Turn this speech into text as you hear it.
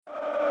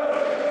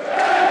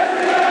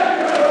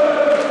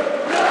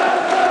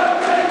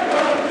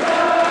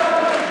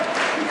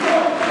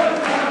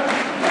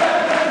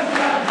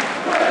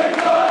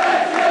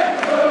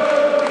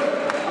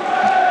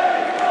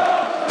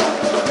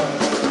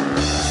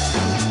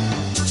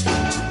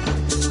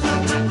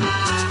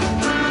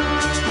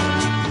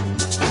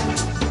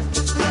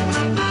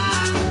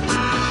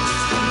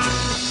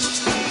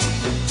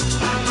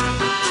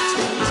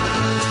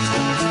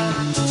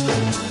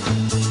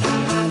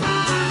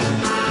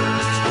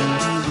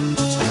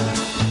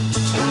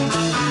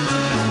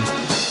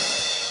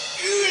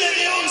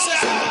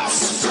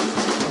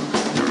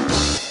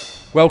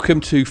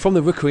Welcome to From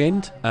the Rookery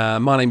End.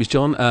 My name is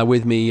John.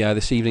 With me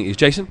this evening is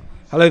Jason.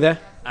 Hello there.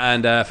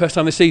 And first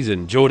time this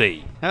season,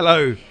 Geordie.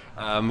 Hello.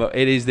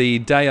 It is the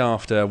day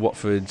after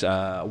Watford's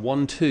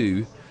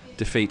 1-2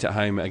 defeat at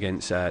home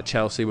against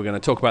Chelsea. We're going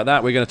to talk about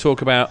that. We're going to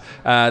talk about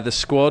the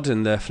squad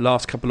and the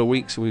last couple of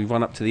weeks. We've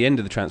run up to the end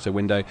of the transfer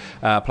window.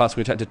 Plus,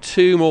 we're going to chat to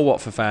two more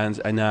Watford fans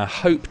and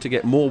hope to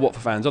get more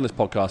Watford fans on this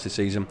podcast this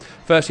season.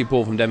 Firstly,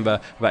 Paul from Denver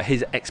about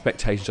his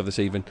expectations of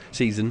the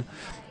season.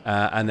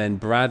 And then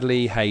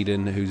Bradley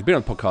Hayden, who's been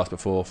on the podcast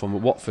before, from a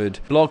Watford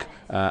blog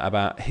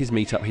about his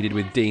meetup he did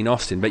with Dean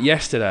Austin. But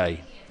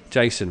yesterday,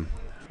 Jason,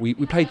 we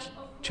played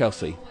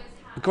Chelsea,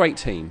 a great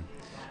team,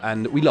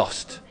 and we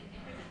lost.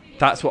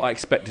 That's what I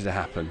expected to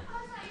happen.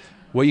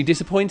 Were you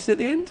disappointed at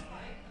the end?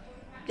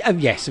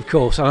 Yes, of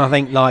course. And I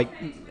think, like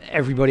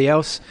everybody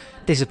else,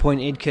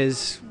 disappointed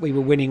because we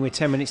were winning with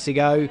 10 minutes to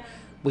go.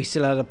 We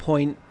still had a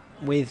point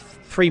with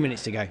 3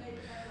 minutes to go.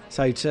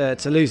 So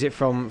to lose it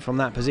from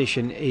that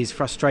position is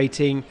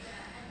frustrating.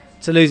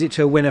 To lose it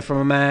to a winner from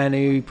a man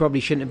who probably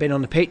shouldn't have been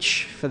on the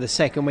pitch for the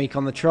second week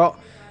on the trot,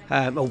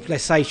 or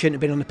let's say shouldn't have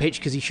been on the pitch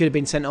because he should have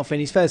been sent off in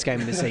his first game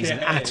of the season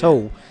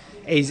all,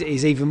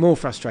 is even more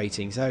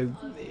frustrating. So,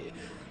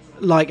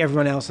 like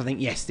everyone else, I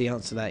think, yes, the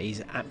answer to that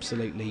is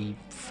absolutely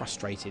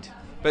frustrated.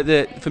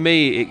 But for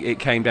me, it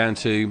came down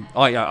to,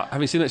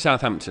 having seen it at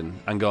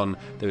Southampton and gone,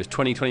 there was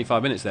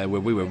 20-25 minutes there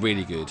where we were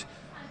really good.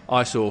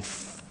 I saw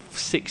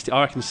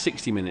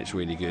 60 minutes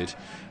really good,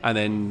 and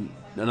then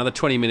another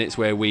 20 minutes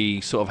where we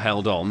sort of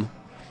held on,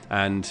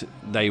 and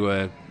they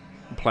were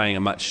playing a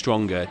much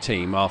stronger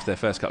team after their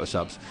first couple of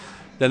subs.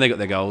 Then they got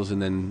their goals,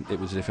 and then it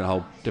was a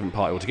different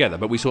party altogether.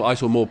 But I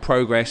saw more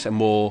progress and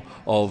more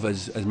of,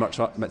 as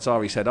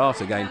Matsari said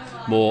after the game,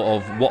 more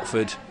of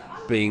Watford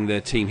being the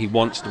team he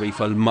wants to be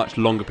for a much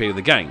longer period of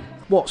the game.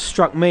 What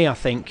struck me, I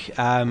think,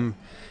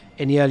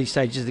 in the early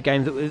stages of the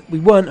game, that we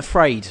weren't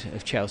afraid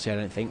of Chelsea. I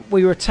don't think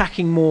we were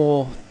attacking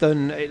more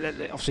than,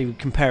 obviously we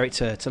compare it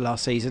to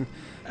last season,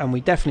 and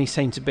we definitely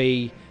seemed to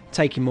be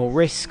taking more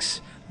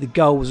risks. The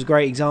goal was a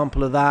great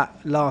example of that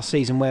last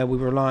season, where we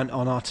were reliant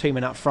on our 2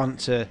 men up front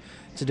to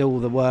do all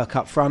the work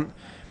up front.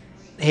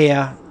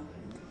 Here,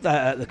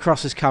 the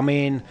crosses come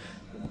in.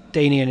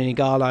 Deeney and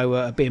Igalo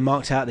are being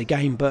marked out of the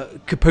game,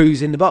 but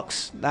Capu's in the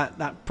box.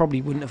 That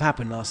probably wouldn't have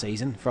happened last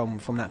season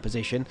from that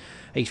position.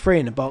 He's free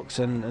in the box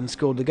and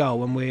scored the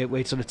goal, and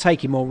we're sort of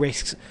taking more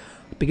risks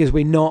because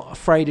we're not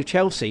afraid of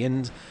Chelsea.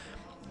 And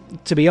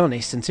to be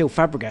honest, until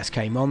Fabregas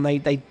came on,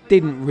 they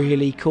didn't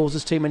really cause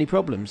us too many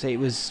problems. It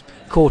was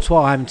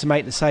Courtois having to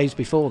make the saves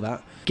before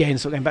that. Again,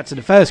 sort of going back to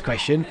the first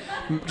question,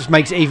 just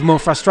makes it even more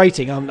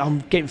frustrating. I'm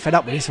getting fed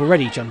up with this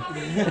already, John.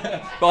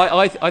 But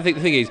I think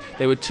the thing is,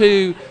 there were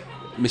two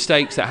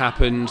mistakes that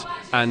happened,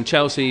 and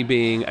Chelsea,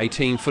 being a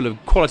team full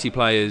of quality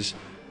players,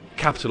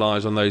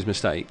 capitalise on those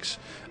mistakes.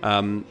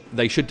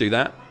 They should do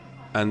that,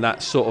 and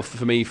that sort of,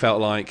 for me,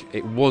 felt like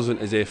it wasn't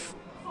as if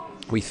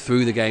we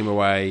threw the game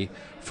away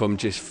from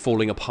just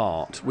falling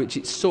apart, which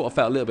it sort of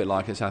felt a little bit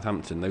like at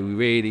Southampton. They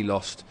really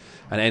lost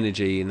an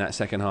energy in that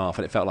second half,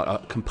 and it felt like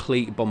a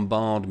complete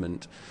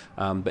bombardment,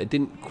 but it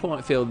didn't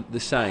quite feel the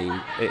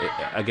same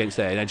against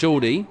there. Now,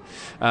 Geordie,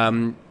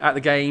 at the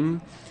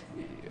game,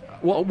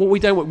 what we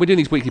don't, we're doing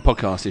these weekly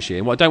podcasts this year,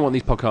 and what I don't want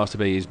these podcasts to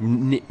be is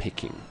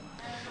nitpicking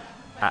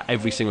at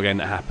every single game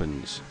that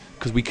happens,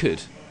 because we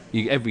could.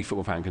 Every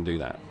football fan can do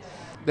that.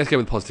 Let's go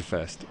with the positive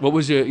first. What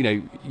was your,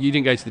 you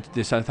didn't go to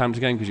the Southampton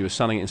game because you were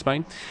sunning it in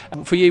Spain.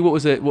 For you, what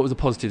was the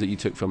positive that you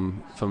took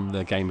from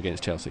the game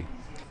against Chelsea?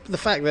 The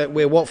fact that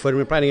we're Watford and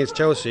we're playing against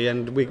Chelsea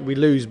and we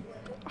lose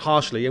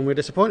harshly and we're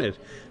disappointed.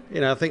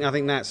 I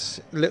think that's,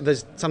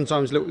 there's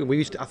sometimes,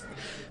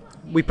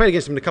 we played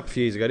against them a couple of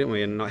years ago, didn't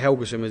we? And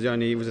Helguson was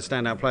a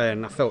standout player,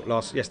 and I felt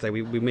yesterday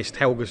we missed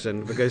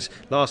Helguson because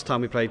last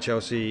time we played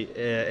Chelsea,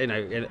 in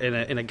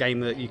a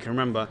game that you can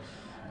remember,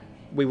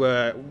 we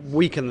were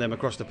weaker than them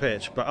across the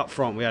pitch, but up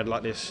front we had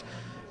like this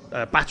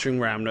battering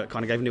ram that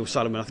kind of gave Neil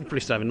Sullivan, I think,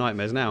 probably still having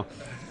nightmares now.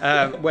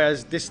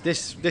 Whereas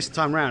this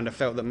time round, I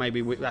felt that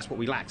maybe that's what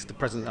we lacked, the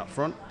presence up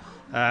front,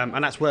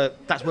 and that's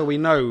where we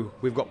know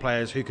we've got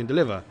players who can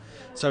deliver.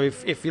 So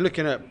if you're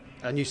looking at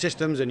new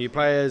systems and new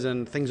players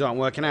and things aren't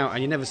working out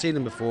and you've never seen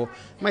them before,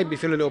 maybe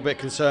feel a little bit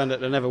concerned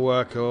that they'll never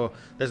work or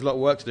there's a lot of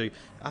work to do.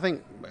 I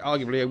think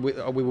arguably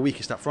we were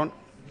weakest up front,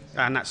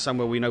 and that's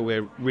somewhere we know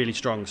we're really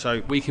strong.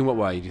 So weak in what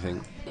way do you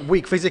think?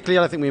 Weak physically.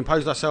 I don't think we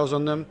imposed ourselves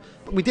on them,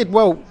 but we did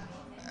well.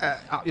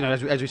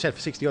 As we said, for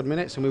 60 odd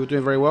minutes, and we were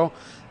doing very well,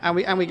 and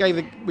we gave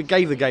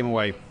the game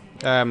away.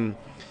 You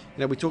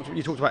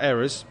talked about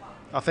errors.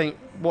 I think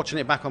watching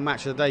it back on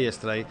Match of the Day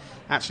yesterday,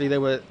 actually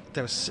there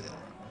was.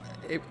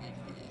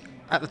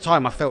 At the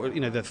time, I felt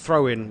the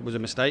throw-in was a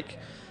mistake,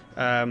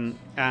 and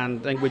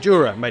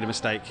Guedjura made a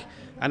mistake,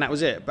 and that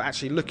was it. But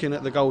actually, looking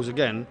at the goals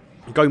again,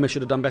 Gomez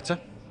should have done better.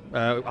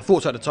 I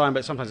thought so at the time,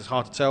 but sometimes it's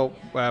hard to tell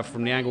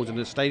from the angles in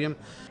the stadium.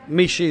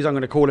 Michi's, I'm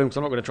going to call him because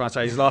I'm not going to try and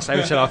say his last name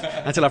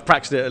until I've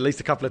practiced it at least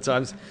a couple of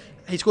times.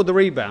 He scored the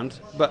rebound,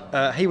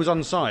 but he was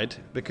onside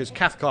because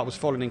Cathcart was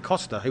following in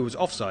Costa, who was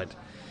offside.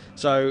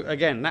 So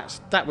again,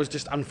 that was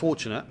just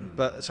unfortunate.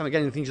 But some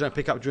again things you don't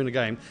pick up during the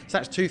game. So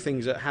that's two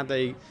things that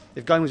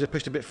if Gomez had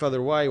pushed a bit further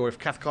away, or if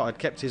Cathcart had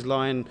kept his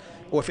line,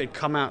 or if it had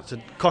come out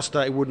to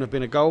Costa, it wouldn't have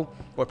been a goal.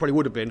 Or it probably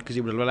would have been because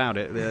he would have allowed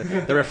it.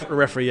 The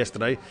referee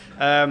yesterday.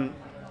 And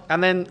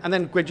then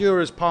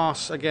Guedura's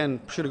pass again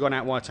should have gone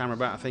out wide to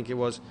Amrabat, I think it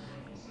was.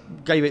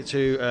 Gave it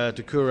to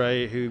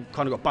Doucouré, who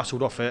kind of got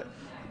bustled off it.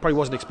 Probably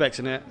wasn't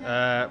expecting it.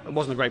 It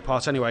wasn't a great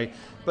pass anyway.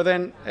 But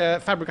then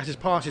Fabregas's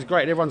pass is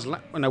great. Everyone's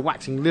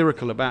waxing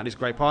lyrical about this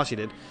great pass he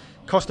did.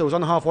 Costa was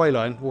on the halfway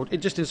line, or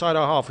just inside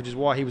our half, which is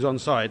why he was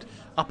onside,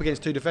 up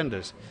against two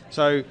defenders.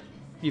 So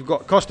you've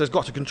got Costa's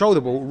got to control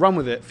the ball, run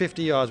with it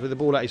 50 yards with the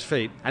ball at his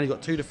feet, and he's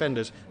got two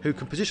defenders who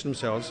can position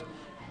themselves.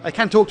 They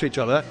can talk to each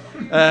other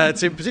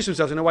to position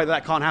themselves in a way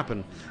that can't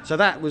happen. So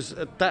that was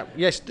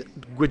yes,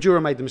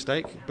 Guedura made the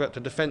mistake, but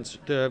the defence,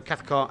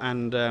 Cathcart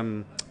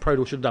and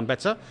Prodal should have done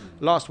better.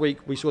 Last week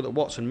we saw that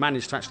Watson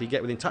managed to actually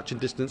get within touching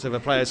distance of a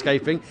player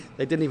escaping.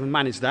 They didn't even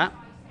manage that.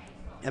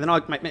 And then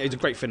it was a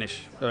great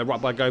finish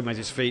right by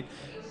Gomez's feet.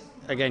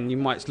 Again, you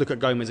might look at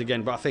Gomez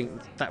again, but I think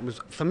that was,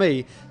 for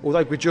me,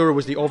 although Guedura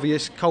was the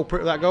obvious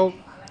culprit of that goal,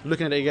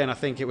 looking at it again, I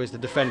think it was the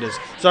defenders.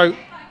 So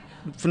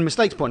from the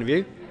mistakes point of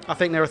view, I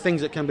think there are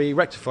things that can be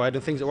rectified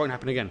and things that won't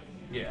happen again.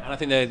 Yeah, and I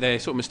think they're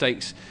sort of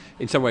mistakes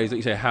in some ways, like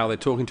you say, how they're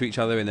talking to each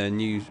other in their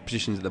new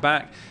positions at the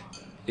back,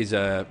 is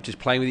just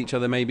playing with each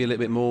other maybe a little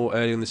bit more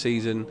early in the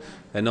season.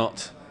 They're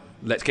not,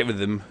 let's get rid of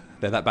them,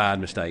 they're that bad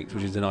mistakes,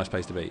 which is a nice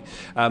place to be.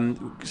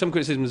 Some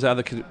criticisms,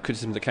 other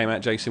criticisms that came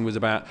out, Jason, was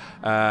about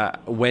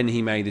when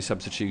he made his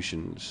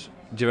substitutions.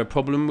 Do you have a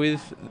problem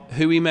with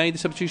who he made the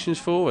substitutions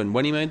for and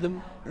when he made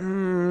them?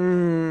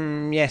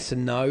 Yes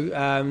and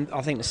no.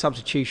 I think the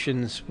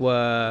substitutions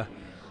were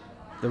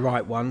the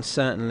right ones.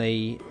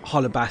 Certainly,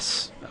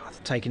 Holebas,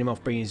 taking him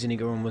off, bringing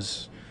Zuniga on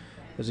was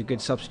a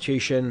good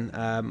substitution.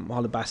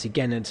 Holebas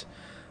again had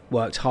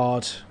worked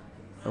hard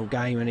all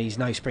game and he's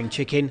no spring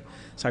chicken,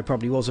 so he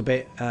probably was a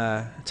bit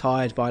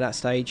tired by that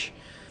stage.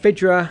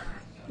 Vydra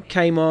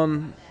came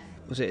on,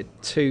 was it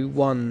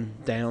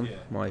 2-1 down?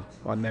 Yeah.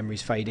 My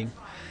memory's fading.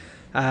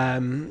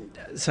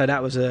 So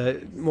that was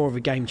more of a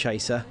game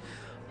chaser.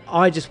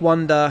 I just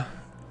wonder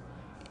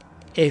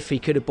if he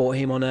could have brought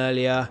him on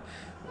earlier.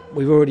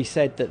 We've already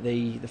said that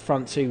the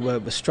front two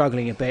were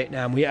struggling a bit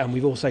now, and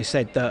we've also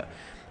said that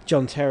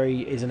John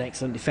Terry is an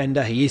excellent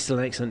defender. He is still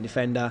an excellent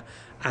defender,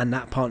 and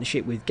that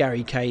partnership with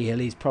Gary Cahill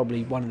is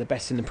probably one of the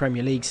best in the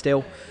Premier League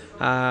still.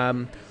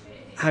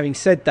 Having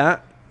said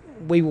that,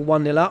 we were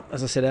 1-0 up,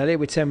 as I said earlier,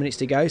 with 10 minutes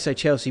to go, so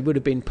Chelsea would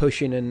have been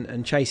pushing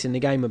and chasing the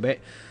game a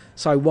bit.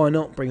 So why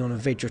not bring on a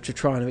Vydra to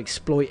try and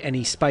exploit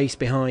any space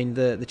behind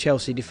the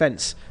Chelsea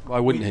defence? Why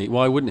wouldn't he?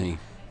 Why wouldn't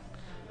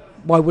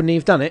he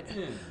have done it?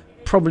 Yeah.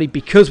 Probably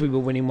because we were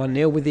winning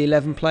 1-0 with the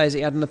 11 players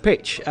he had on the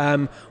pitch.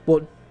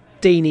 What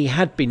Deeney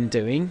had been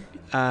doing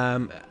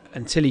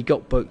until he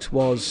got booked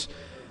was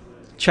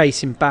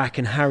chasing back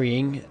and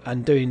harrying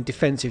and doing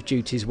defensive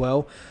duties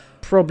well.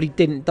 Probably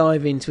didn't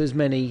dive into as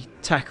many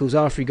tackles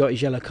after he got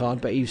his yellow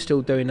card, but he was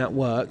still doing that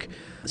work.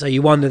 So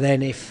you wonder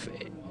then if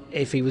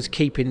he was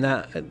keeping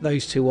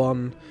those two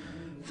on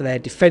for their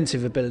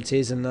defensive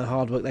abilities and the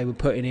hard work they were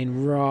putting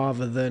in,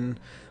 rather than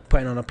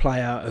putting on a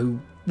player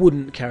who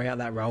wouldn't carry out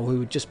that role, who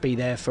would just be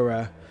there for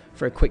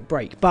a quick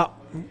break. But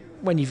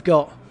when you've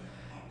got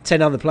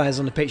 10 other players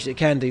on the pitch that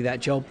can do that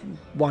job,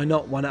 why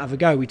not have a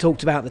go? We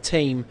talked about the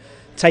team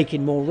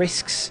taking more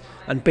risks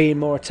and being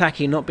more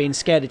attacking, not being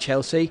scared of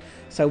Chelsea.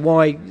 So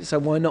why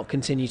not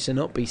continue to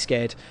not be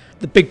scared?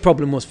 The big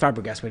problem was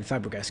Fabregas when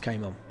Fabregas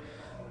came on.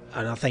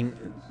 And I think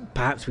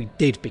perhaps we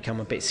did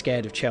become a bit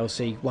scared of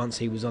Chelsea once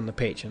he was on the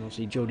pitch. And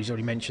obviously Geordie's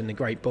already mentioned the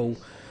great ball.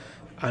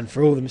 And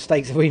for all the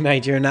mistakes that we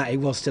made during that, it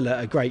was still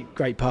a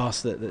great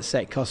pass that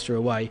set Costa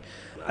away.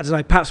 I don't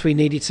know, perhaps we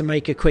needed to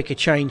make a quicker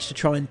change to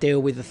try and deal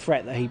with the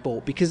threat that he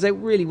brought, because there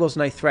really was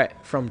no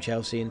threat from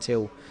Chelsea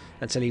until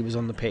he was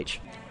on the pitch.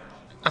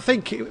 I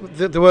think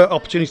there were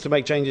opportunities to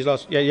make changes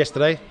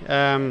yesterday,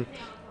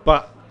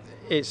 but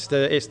it's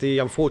the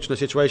unfortunate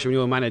situation when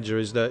you're a manager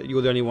is that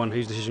you're the only one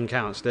whose decision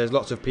counts. There's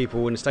lots of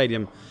people in the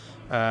stadium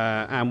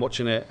and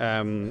watching it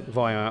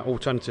via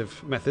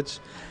alternative methods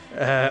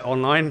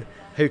online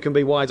who can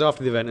be wise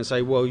after the event and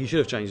say, well, you should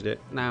have changed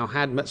it. Now,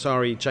 had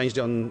Matsari changed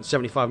it on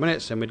 75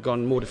 minutes and we'd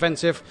gone more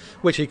defensive,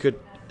 which he could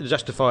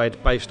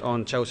justified based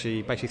on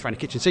Chelsea basically throwing a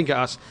kitchen sink at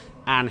us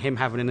and him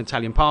having an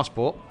Italian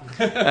passport,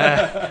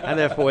 and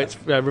therefore it's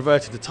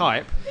reverted to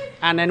type,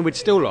 and then we'd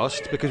still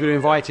lost because we'd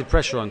invited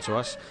pressure onto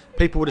us.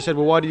 People would have said,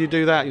 well, why did you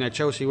do that? You know,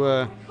 Chelsea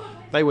were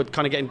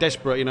kind of getting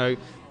desperate. You know,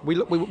 we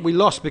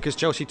lost because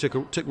Chelsea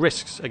took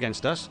risks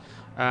against us,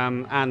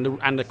 and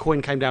the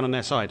coin came down on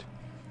their side.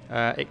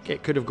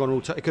 It could have gone.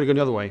 It could have gone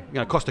the other way. You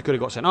know, Costa could have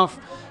got sent off.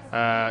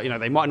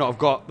 They might not have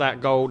got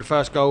that goal, the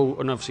first goal,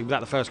 and obviously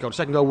without the first goal, the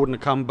second goal wouldn't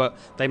have come. But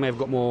they may have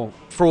got more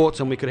fraught,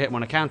 and we could have hit them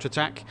on a counter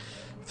attack.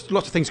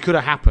 Lots of things could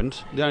have happened.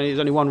 There's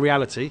only one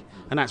reality,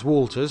 and that's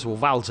Walters.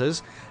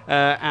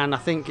 And I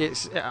think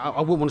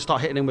I wouldn't want to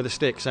start hitting him with a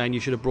stick, saying you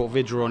should have brought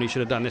Vydra on, you should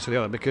have done this or the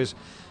other, because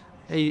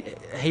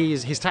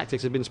his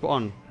tactics have been spot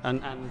on,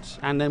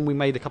 and then we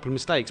made a couple of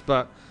mistakes,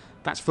 but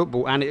that's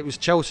football, and it was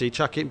Chelsea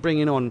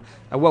bringing on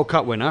a World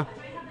Cup winner,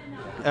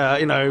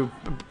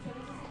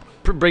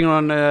 bringing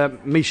on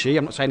Mishi,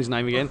 I'm not saying his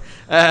name again,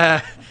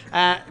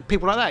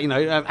 people like that,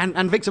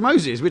 and Victor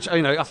Moses, which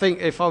I think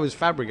if I was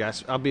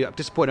Fabregas, I'd be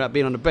disappointed about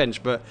being on the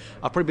bench, but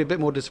I'd probably be a bit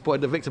more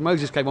disappointed that Victor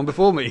Moses came on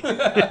before me.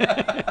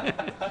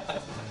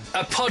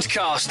 A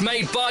podcast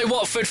made by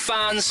Watford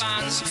fans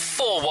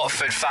for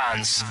Watford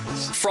fans.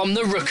 From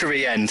the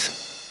Rookery end.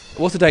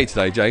 What's the date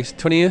today, Jace?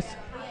 20th?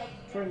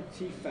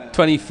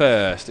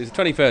 21st. It's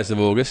the 21st of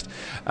August,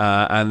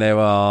 and there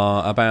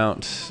are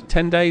about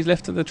 10 days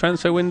left of the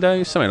transfer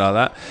window, something like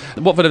that.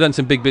 Watford have done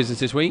some big business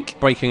this week,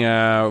 breaking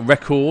our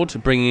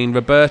record, bringing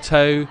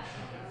Roberto.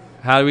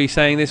 How are we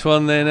saying this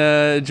one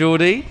then,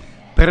 Geordie?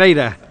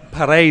 Pereira.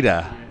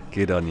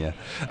 Good on you.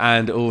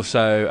 And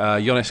also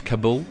Yonis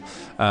Kabul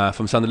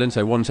from Sunderland,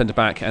 so one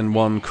centre-back and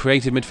one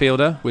creative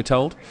midfielder, we're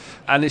told.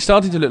 And it's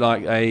starting to look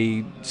like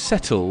a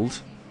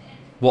settled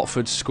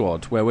Watford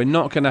squad where we're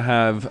not going to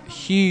have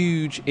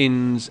huge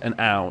ins and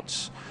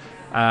outs.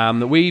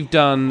 We've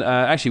done,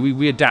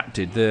 we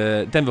adapted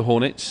the Denver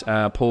Hornets,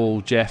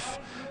 Paul, Jeff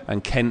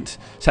and Kent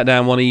sat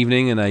down one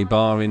evening in a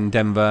bar in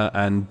Denver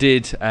and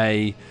did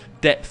a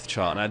depth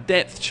chart. Now,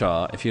 depth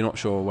chart, if you're not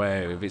sure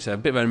where, it's a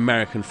bit of an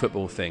American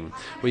football thing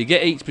where you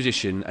get each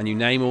position and you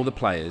name all the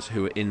players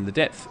who are in the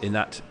depth in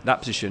that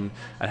position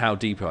and how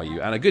deep are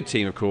you. And a good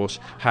team, of course,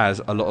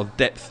 has a lot of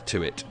depth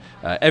to it.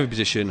 Every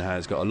position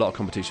has got a lot of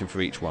competition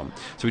for each one.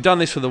 So we've done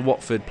this for the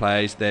Watford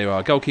players. There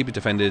are goalkeepers,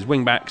 defenders,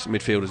 wing-backs,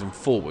 midfielders and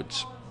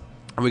forwards.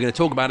 And we're going to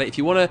talk about it. If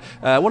you want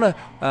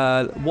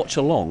to watch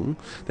along,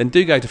 then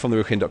do go to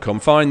fromtherookery.com,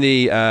 find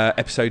the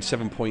episode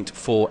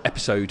 7.4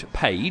 episode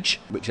page,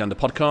 which is under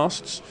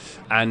podcasts,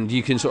 and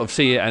you can sort of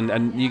see it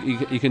and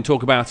you can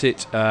talk about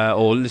it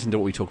or listen to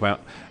what we talk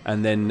about,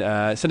 and then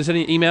send us an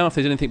email if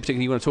there's anything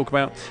particularly you want to talk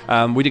about.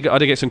 I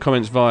did get some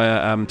comments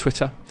via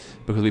Twitter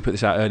because we put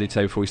this out early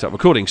today before we start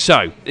recording.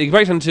 So it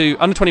breaks down to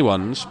under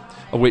 21s,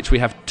 of which we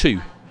have 2,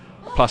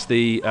 plus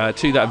the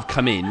 2 that have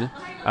come in.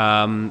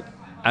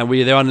 And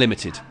they're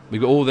unlimited. We've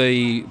got all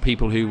the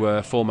people who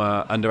were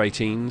former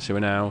under-18s who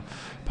are now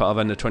part of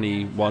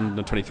under-21,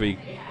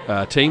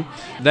 under-23 team.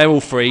 They're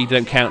all free. They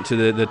don't count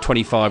to the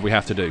 25 we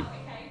have to do.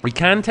 We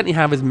can technically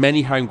have as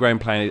many homegrown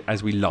players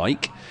as we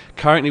like.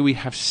 Currently we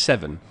have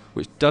 7,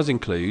 which does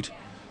include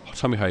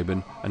Tommy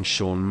Hoban and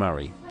Sean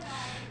Murray.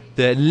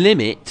 The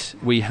limit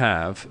we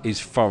have is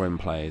foreign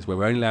players, where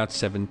we're only allowed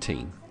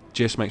 17.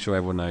 Just make sure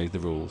everyone knows the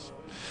rules.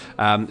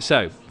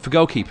 So, for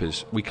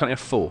goalkeepers, we currently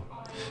have 4.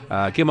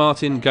 Gil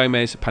Martin,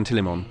 Gomez,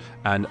 Pantilimon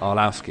and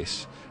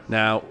Arlauskis.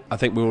 Now, I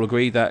think we all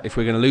agree that if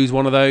we're going to lose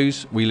one of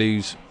those, we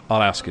lose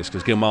Arlauskis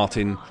because Gil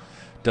Martin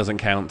doesn't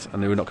count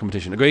and they were not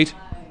competition. Agreed?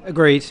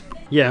 Agreed.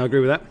 Yeah, I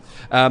agree with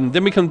that.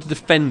 Then we come to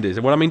defenders.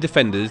 And when I mean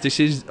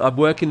defenders, I'm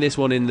working this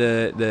one in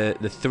the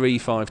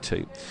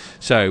 3-5-2.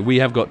 So we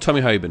have got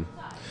Tommy Hoban,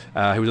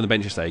 who was on the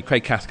bench yesterday,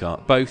 Craig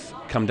Cathcart. Both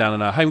come down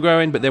in our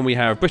homegrown, but then we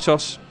have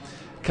Britos,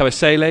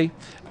 Kabasele,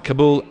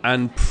 Kabul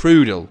and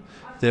Prudel.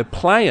 The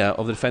player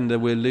of the defender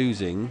we're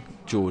losing,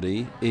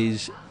 Geordie,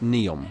 is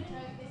Neom.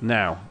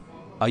 Now,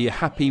 are you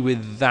happy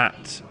with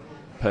that,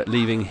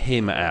 leaving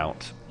him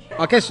out?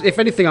 I guess, if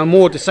anything, I'm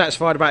more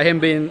dissatisfied about him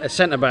being a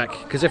centre-back,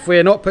 because if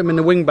we're not putting him in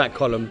the wing-back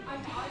column,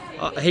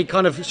 he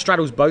kind of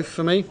straddles both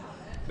for me.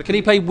 But can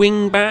he play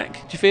wing-back,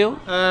 do you feel?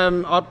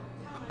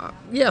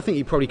 Yeah, I think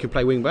he probably could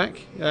play wing-back.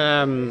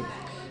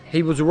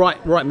 He was a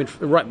right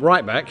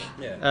back,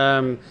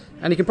 and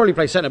he can probably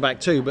play centre-back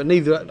too, but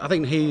I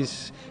think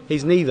he's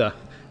neither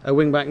a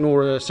wing-back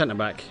nor a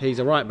centre-back. He's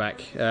a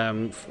right-back.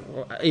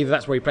 Either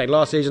that's where he played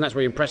last season, that's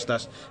where he impressed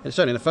us, and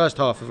certainly in the first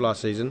half of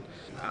last season.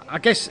 I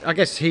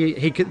guess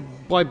he could,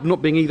 by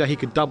not being either, he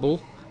could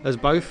double as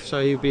both,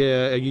 so he'd be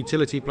a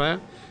utility player.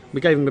 We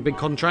gave him a big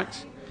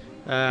contract.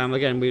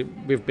 Again,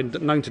 we've been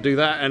known to do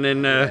that and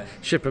then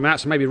ship him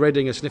out, so maybe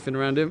Reading are sniffing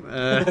around him,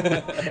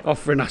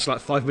 offering us like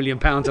 £5 million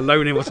to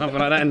loan him or something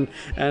like that, and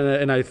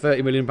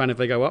 £30 million if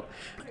they go up.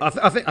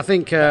 I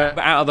think. But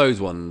out of those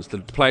ones, the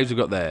players we've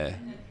got there.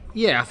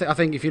 Yeah, I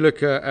think if you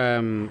look at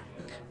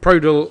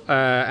Prodel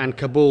and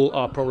Kabul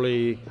are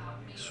probably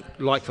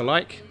like for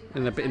like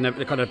in the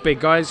kind of big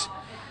guys.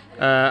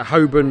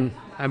 Hoban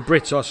and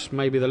Britos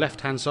maybe the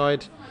left-hand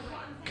side.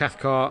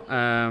 Cathcart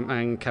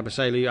and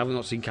Kabasele. I've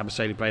not seen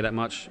Kabasele play that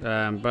much,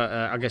 but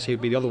I guess he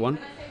would be the other one,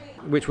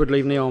 which would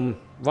leave Neom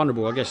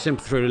vulnerable, I guess,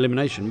 simply through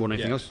elimination more than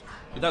anything else.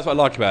 But that's what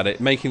I like about it,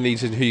 making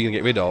these decisions who you're going to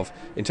get rid of.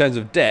 In terms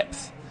of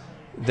depth,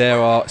 there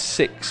are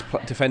 6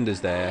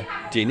 defenders there.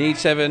 Do you need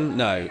 7?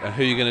 No. And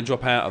who are you going to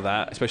drop out of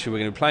that, especially if we're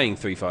going to be playing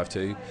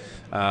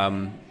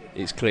 3-5-2?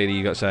 It's clearly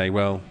you've got to say,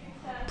 well,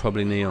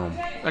 probably Neom.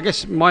 I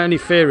guess my only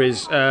fear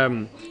is,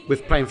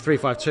 with playing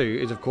 3-5-2,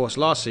 is, of course,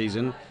 last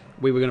season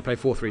we were going to play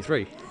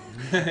 4-3-3.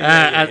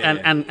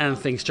 and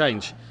things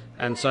change.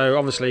 And so,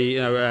 obviously,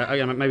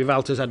 maybe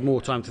Valter's had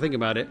more time to think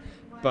about it,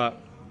 but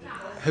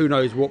who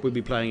knows what we'll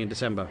be playing in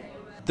December.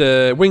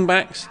 The wing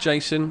backs,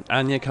 Jason,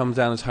 Anya comes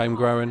down as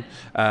homegrown,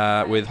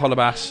 with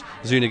Holebas,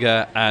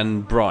 Zuniga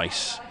and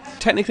Bryce.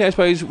 Technically, I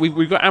suppose,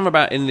 we've got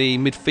Amrabat in the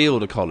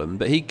midfielder column,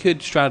 but he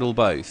could straddle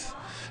both.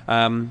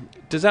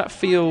 Does that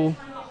feel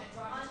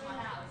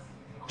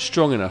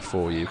strong enough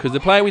for you? Because the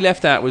player we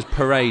left out was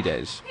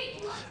Paredes.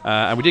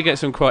 And we did get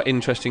some quite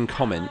interesting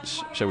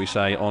comments, shall we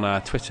say, on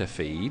our Twitter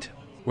feed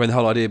when the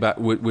whole idea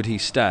about would he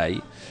stay.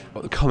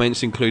 Well, the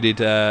comments included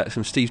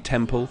some Steve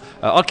Temple.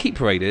 I'll keep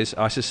Paredes.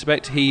 I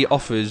suspect he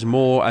offers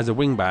more as a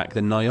wing-back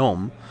than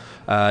Naum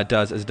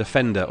does as a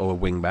defender or a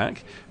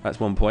wing-back. That's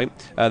one point.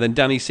 Then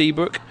Danny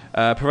Seabrook.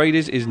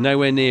 Paredes is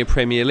nowhere near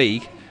Premier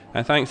League.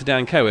 And thanks to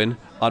Dan Cohen,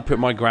 I'd put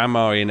my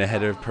grandma in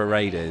ahead of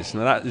Paredes.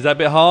 Now is that a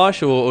bit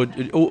harsh, or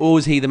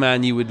is he the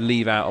man you would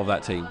leave out of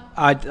that team?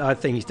 I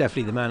think he's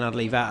definitely the man I'd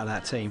leave out of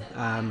that team.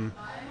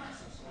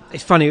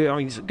 It's funny, I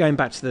mean, going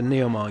back to the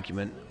Neom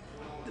argument,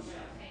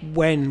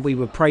 when we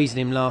were praising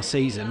him last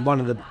season,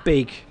 one of the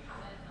big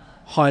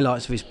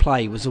highlights of his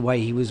play was the way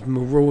he was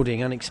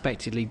marauding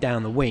unexpectedly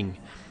down the wing.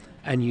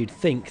 And you'd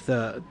think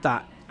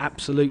that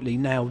absolutely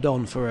nailed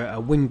on for a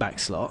wing-back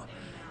slot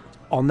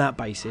on that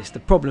basis. The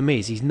problem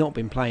is he's not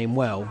been playing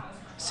well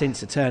since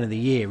the turn of the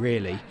year,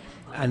 really,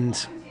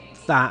 and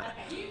that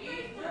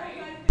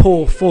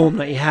poor form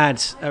that he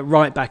had at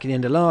right back at the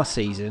end of last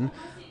season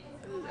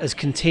has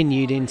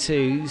continued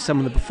into some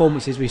of the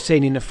performances we've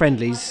seen in the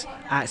friendlies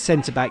at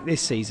centre back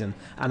this season,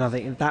 and I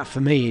think that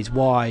for me is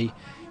why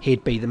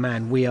he'd be the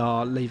man we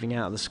are leaving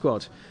out of the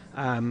squad.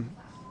 And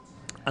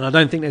I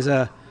don't think there's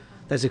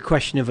a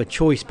question of a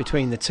choice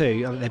between the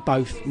two. I mean, they're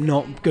both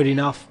not good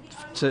enough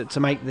to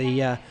make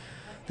the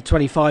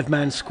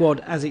 25-man squad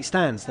as it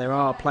stands. There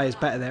are players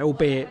better there,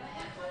 albeit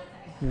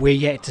we're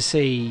yet to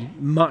see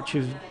much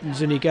of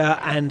Zuniga,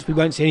 and we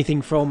won't see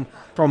anything from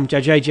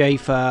JJ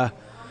for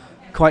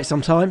quite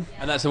some time.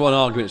 And that's the one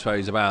argument, I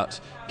suppose, about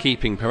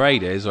keeping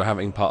Paredes or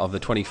having part of the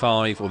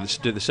 25 or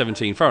the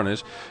 17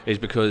 foreigners, is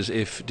because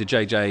if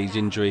JJ's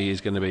injury is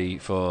going to be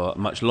for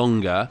much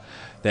longer,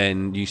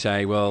 then you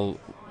say, well,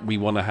 we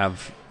want to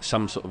have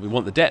we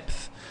want the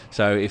depth.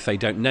 So if they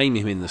don't name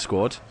him in the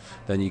squad,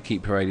 then you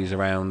keep Paredes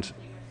around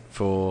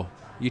for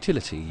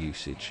utility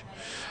usage.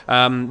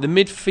 The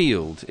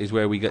midfield is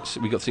where we got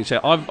to see.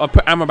 So I've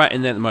put Amrabat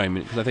in there at the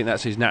moment because I think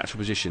that's his natural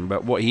position.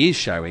 But what he is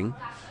showing,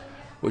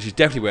 which is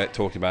definitely worth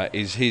talking about,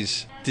 is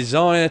his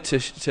desire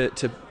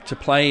to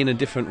play in a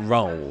different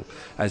role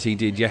as he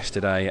did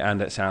yesterday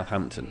and at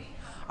Southampton.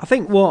 I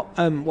think what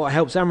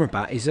helps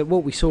Amrabat is that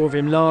what we saw of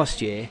him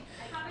last year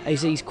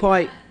is he's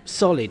quite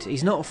solid.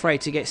 He's not afraid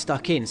to get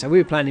stuck in. So we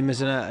were playing him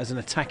as an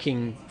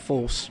attacking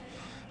force,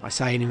 I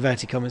say in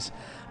inverted commas,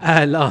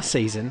 last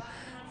season.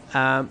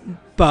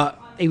 But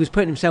he was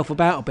putting himself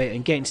about a bit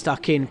and getting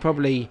stuck in,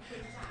 probably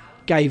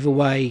gave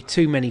away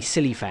too many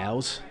silly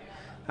fouls,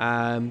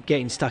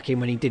 getting stuck in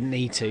when he didn't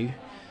need to,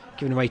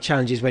 giving away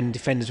challenges when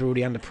defenders were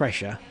already under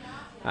pressure.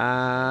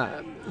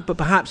 But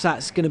perhaps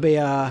that's going to be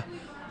a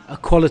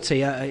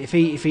quality. If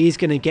he is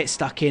going to get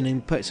stuck in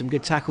and put some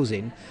good tackles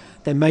in,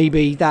 then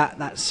maybe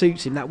that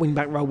suits him, that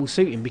wing-back role will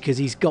suit him because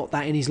he's got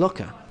that in his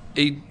locker.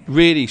 He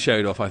really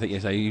showed off, I think,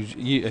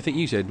 yesterday. I think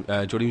you said,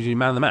 Jordan, he was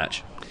man of the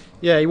match.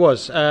 Yeah, he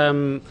was.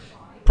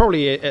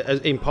 Probably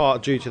in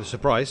part due to the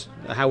surprise,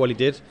 how well he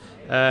did.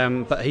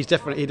 But he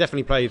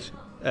definitely played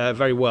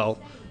very well.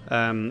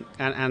 And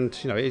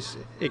you know,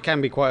 it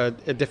can be quite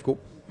a difficult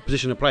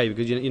position to play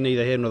because you're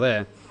neither here nor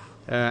there.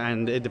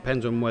 And it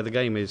depends on where the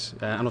game is.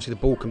 And obviously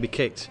the ball can be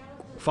kicked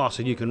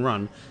faster than you can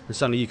run, and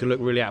suddenly you can look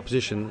really out of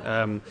position.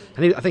 And I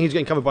think he's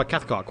getting covered by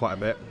Cathcart quite a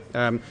bit.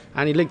 And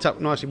he linked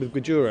up nicely with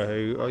Guedjura,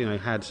 who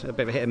had a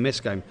bit of a hit and miss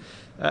game.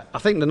 I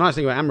think the nice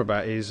thing about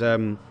Amrabat is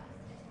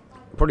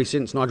probably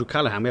since Nigel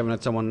Callaghan we haven't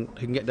had someone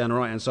who can get down the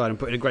right hand side and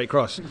put in a great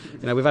cross.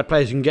 We've had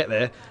players who can get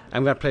there,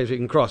 and we've had players who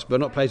can cross, but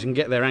not players who can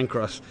get there and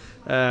cross.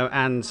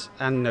 And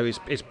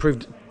it's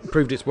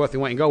proved its worth in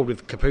weight in gold,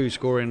 with Capoue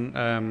scoring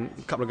a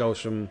couple of goals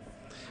from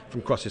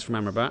crosses from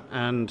Amrabat.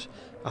 And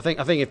I think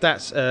if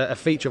that's a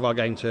feature of our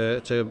game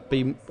to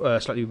be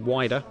slightly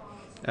wider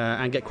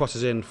and get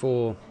crosses in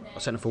for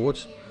centre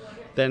forwards,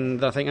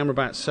 then I think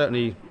Amrabat's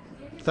certainly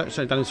done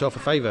himself a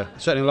favour.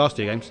 Certainly in the last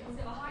 2 games.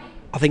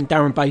 I think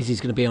Darren Bailey's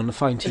going to be on the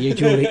phone to you,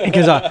 Geordie,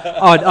 because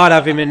I'd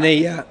have him in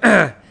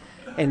the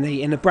in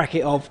the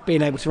bracket of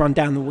being able to run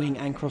down the wing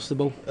and cross the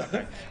ball.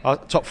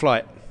 Top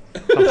flight.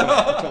 Okay,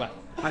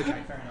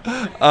 fair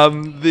enough.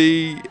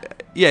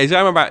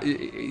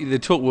 The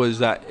talk was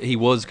that he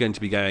was going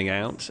to be going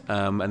out,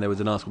 and there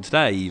was an article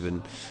today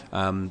even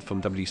from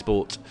WD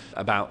Sport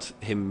about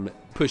him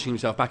pushing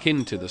himself back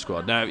into the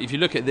squad. Now, if you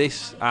look at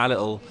this, our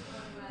little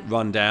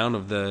rundown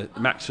of the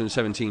maximum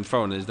 17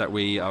 foreigners that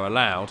we are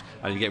allowed,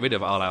 and you get rid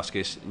of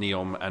Arlauskis,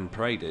 Neom and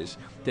Paredes,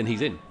 then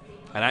he's in.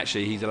 And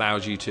actually he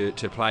allows you to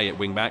play at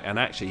wing back, and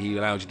actually he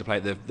allows you to play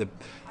at the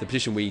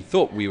position we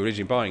thought we were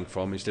originally buying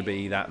from, is to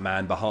be that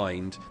man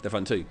behind the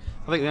front two.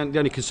 I think the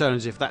only concern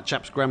is if that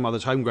chap's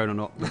grandmother's homegrown or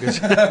not,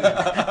 because that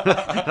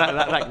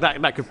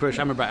could push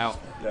Amrabat out.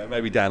 Yeah,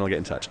 maybe Dan will get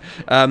in touch.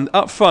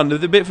 Up front,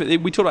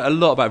 we talked a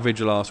lot about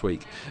Vigil last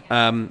week.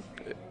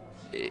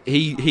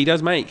 he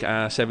does make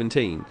our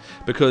 17,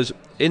 because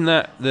in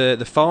that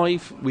the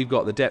 5 we've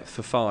got the depth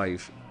for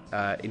 5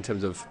 in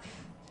terms of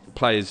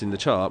players in the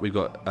chart. We've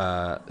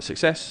got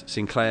Success,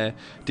 Sinclair,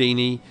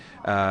 Deeney,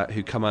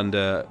 who come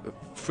under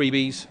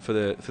freebies for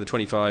the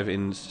 25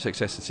 in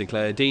Success and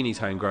Sinclair. Deeney's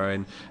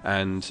homegrown,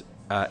 and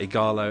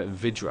Igalo and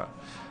Vidra.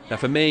 Now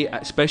for me,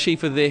 especially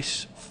for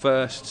this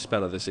first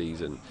spell of the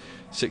season,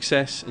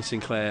 Success and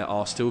Sinclair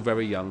are still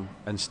very young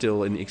and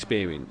still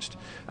inexperienced,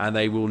 and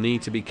they will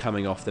need to be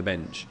coming off the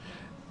bench.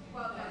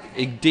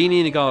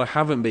 Deeney and Igalo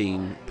haven't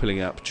been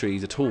pulling up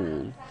trees at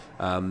all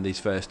these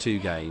first 2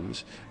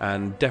 games,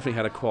 and definitely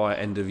had a quiet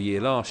end of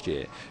year last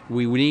year.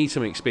 We need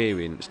some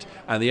experienced,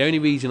 and the only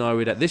reason I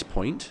would at this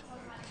point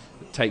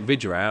take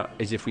Vidra out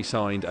is if we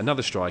signed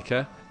another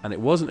striker, and it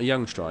wasn't a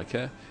young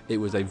striker, it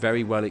was a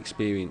very well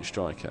experienced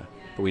striker,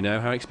 but we know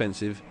how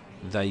expensive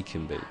they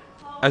can be.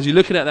 As you're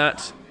looking at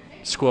that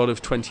squad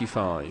of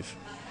 25,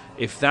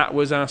 if that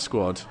was our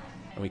squad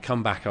and we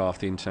come back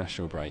after the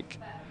international break,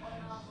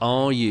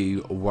 are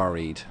you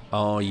worried?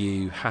 Are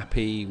you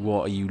happy?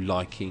 What are you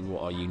liking?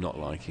 What are you not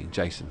liking?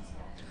 Jason?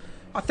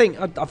 I think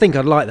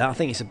I'd like that. I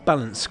think it's a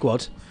balanced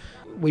squad.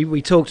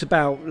 We talked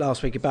about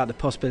last week about the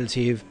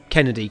possibility of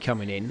Kennedy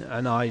coming in,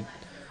 and I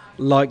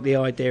like the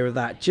idea of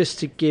that, just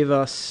to give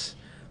us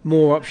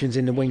more options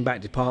in the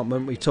wing-back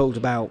department. We talked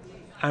about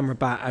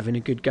Amrabat having a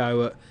good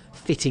go at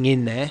fitting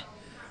in there.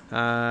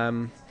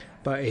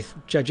 But if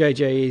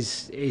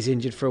JJ is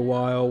injured for a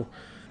while,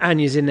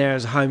 Anya's in there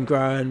as a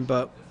homegrown,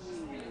 but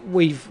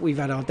we've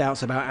had our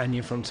doubts about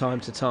Anya from time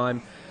to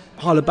time.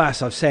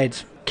 Halabas, I've said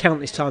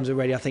countless times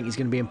already, I think he's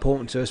going to be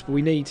important to us, but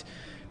we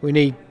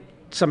need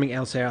something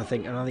else there, I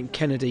think, and I think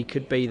Kennedy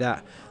could be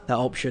that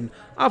option.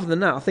 Other than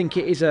that, I think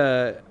it is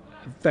a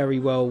very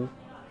well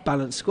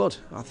balanced squad.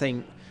 I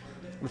think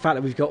the fact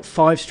that we've got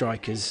 5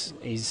 strikers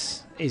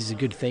is a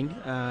good thing.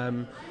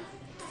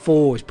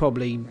 4 is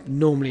probably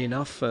normally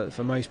enough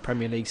for most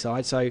Premier League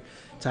sides, so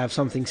to have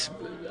something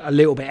a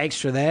little bit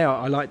extra there,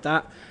 I like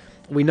that.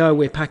 We know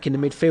we're packing the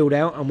midfield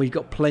out, and we've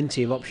got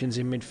plenty of options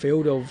in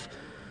midfield of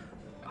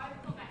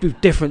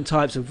different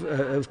types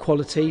of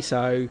quality.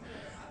 So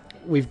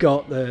we've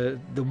got the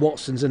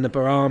Watsons and the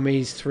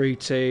Baramis through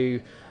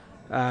to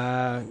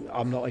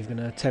I'm not even going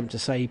to attempt to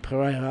say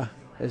Pereira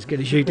as good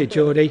as you did,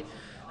 Geordie.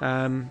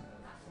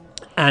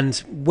 And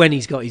when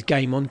he's got his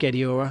game on,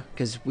 Guedioura,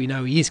 because we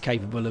know he is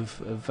capable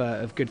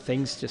of good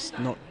things, just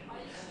not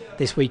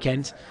this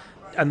weekend.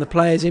 And the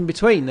players in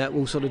between that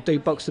will sort of do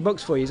box to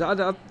box for you.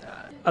 So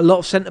a lot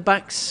of centre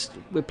backs.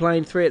 We're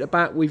playing 3 at the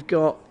back. We've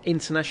got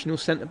international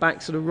centre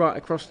backs sort of right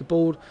across the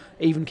board,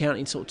 even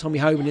counting sort of Tommy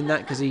Hoban in that,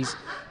 because he's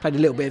played a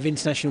little bit of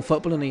international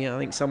football, and I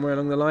think somewhere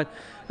along the line.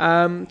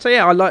 So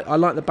yeah, I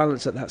like the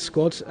balance at that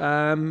squad,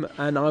 and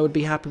I would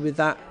be happy with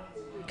that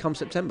come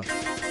September.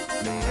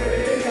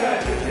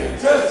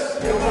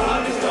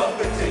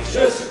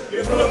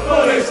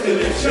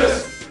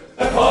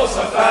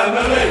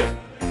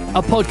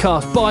 A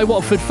podcast by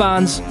Watford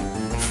fans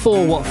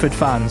for Watford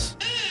fans.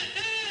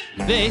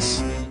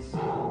 This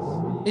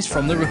is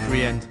From the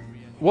Rookery End.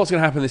 What's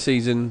going to happen this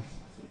season?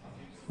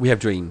 We have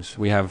dreams.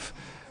 We have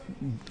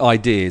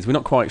ideas. We're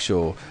not quite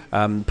sure.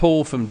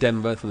 Paul from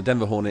the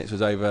Denver Hornets,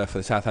 was over for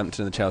the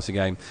Southampton and the Chelsea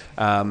game.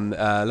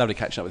 Lovely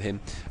catching up with him.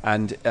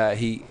 And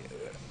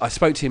I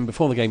spoke to him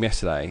before the game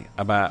yesterday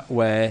about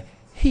where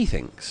he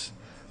thinks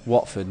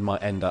Watford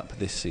might end up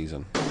this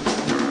season.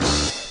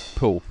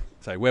 Paul,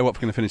 so where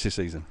Watford going to finish this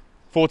season?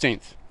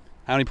 14th.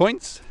 How many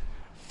points?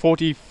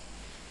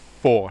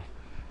 44.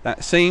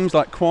 That seems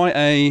like quite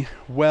a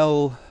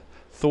well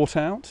thought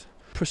out,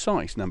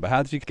 precise number.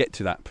 How did you get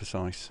to that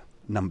precise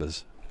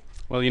numbers?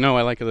 Well,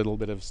 I like a little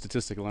bit of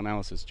statistical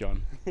analysis,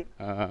 John.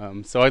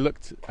 So I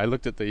looked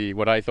at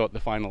what I thought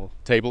the final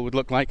table would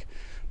look like,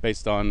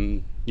 based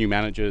on new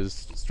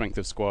managers, strength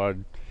of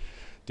squad,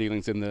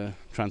 dealings in the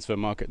transfer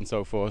market, and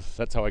so forth.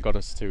 That's how I got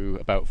us to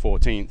about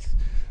 14th.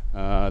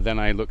 Then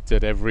I looked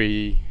at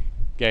every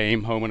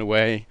game, home and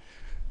away,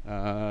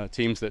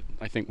 teams that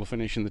I think will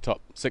finish in the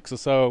top 6 or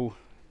so,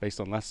 based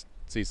on last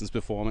season's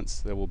performance.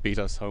 They will beat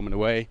us home and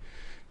away.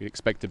 We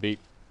expect to beat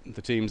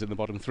the teams in the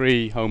bottom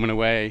 3, home and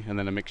away, and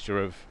then a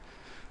mixture of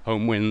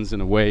home wins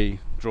and away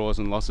draws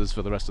and losses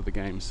for the rest of the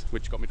games,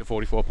 which got me to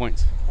 44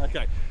 points.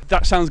 Okay,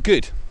 that sounds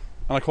good,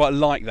 and I quite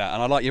like that,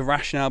 and I like your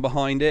rationale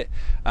behind it.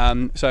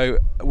 So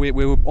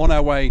we're on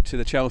our way to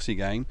the Chelsea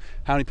game.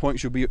 How many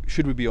points should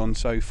we be on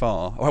so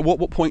far? Or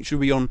what point should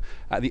we be on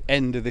at the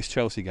end of this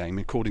Chelsea game,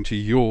 according to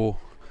your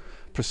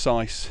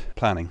precise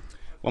planning?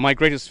 Well, my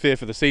greatest fear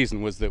for the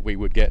season was that we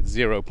would get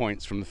 0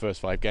 points from the first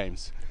 5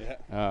 games.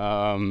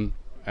 Yeah.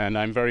 And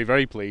I'm very,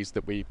 very pleased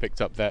that we picked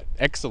up that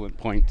excellent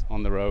point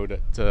on the road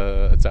at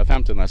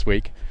Southampton last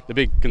week. The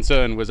big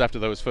concern was after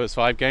those first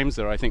 5 games,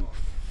 I think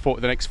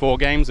the next 4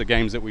 games are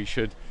games that we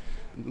should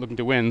looking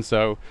to win.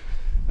 So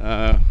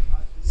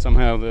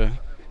somehow the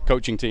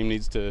coaching team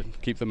needs to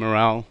keep the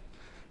morale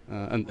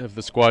of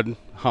the squad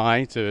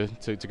high to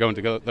go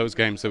into those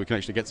games, so we can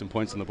actually get some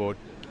points on the board.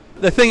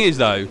 The thing is,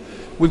 though,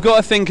 we've got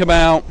to think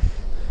about.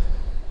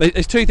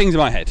 There's 2 things in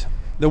my head.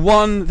 The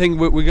one thing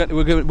we're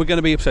going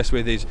to be obsessed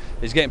with is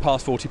getting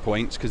past 40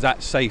 points, because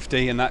that's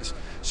safety and that's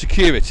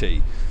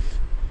security.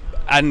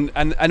 And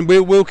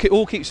we'll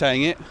all keep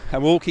saying it,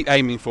 and we'll all keep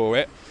aiming for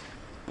it.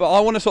 But I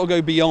want to sort of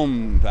go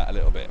beyond that a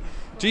little bit.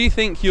 Do you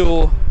think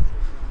your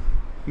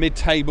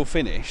mid-table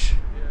finish,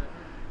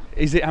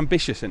 is it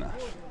ambitious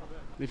enough?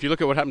 If you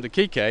look at what happened to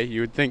Kike, you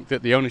would think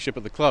that the ownership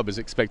of the club is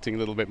expecting a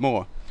little bit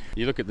more.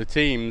 You look at the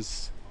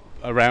teams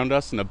around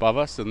us and above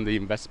us and the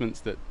investments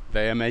that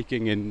they are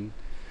making in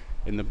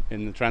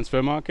the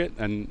transfer market,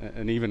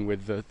 and even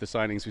with the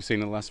signings we've seen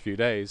in the last few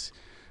days,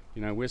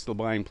 we're still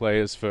buying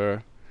players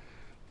for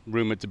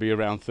rumoured to be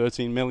around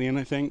 13 million,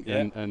 I think,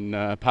 yeah.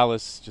 and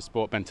Palace just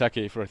bought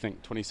Benteke for I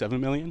think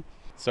 27 million.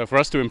 So for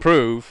us to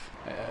improve,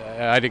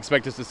 I'd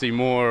expect us to see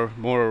more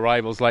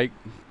arrivals like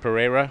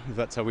Pereira, if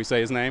that's how we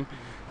say his name.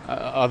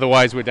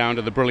 Otherwise, we're down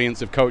to the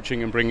brilliance of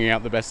coaching and bringing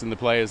out the best in the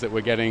players that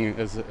we're getting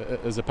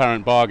as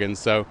apparent bargains.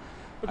 So,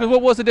 because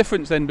what was the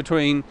difference then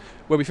between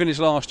where we finished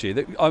last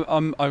year? I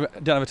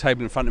don't have a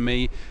table in front of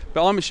me,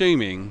 but I'm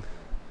assuming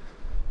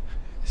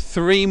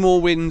 3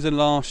 more wins than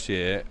last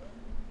year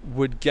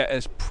would get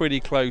us pretty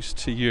close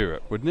to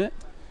Europe, wouldn't it?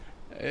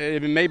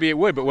 Maybe it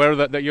would, but where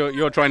that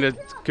you're trying to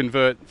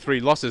convert 3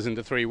 losses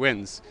into 3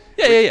 wins.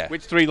 Yeah.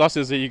 Which 3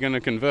 losses are you going to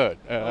convert?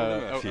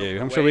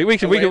 I'm sure we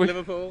can.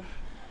 Liverpool.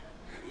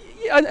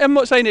 Yeah, I'm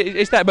not saying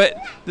it's that, but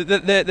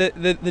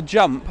the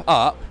jump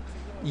up,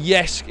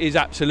 yes, is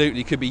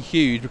absolutely could be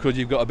huge, because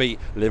you've got to beat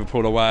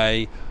Liverpool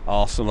away,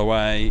 Arsenal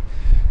away.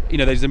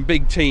 There's some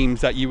big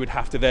teams that you would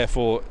have to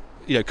therefore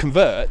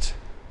convert.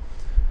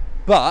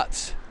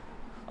 But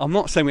I'm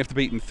not saying we have to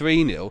beat them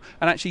 3-0,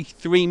 and actually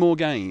 3 more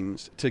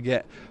games to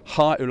get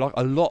a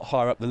lot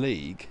higher up the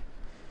league.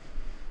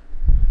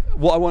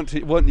 What I want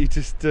you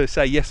to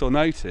say yes or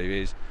no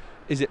to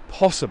is it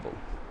possible?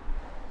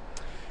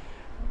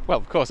 Well,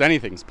 of course,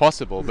 anything's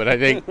possible, but I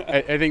think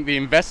the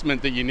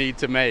investment that you need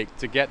to make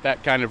to get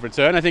that kind of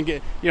return. I think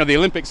the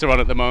Olympics are on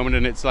at the moment,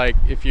 and it's like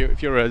if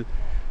you're a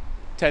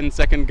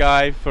 10-second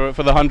guy for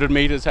the 100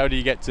 meters, how do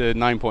you get to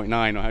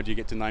 9.9 or how do you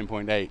get to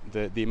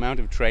 9.8? The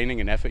amount of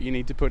training and effort you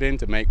need to put in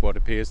to make what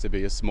appears to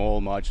be a small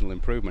marginal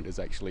improvement is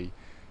actually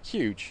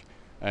huge,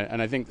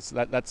 and I think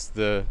that's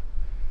the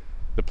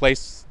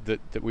place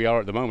that we are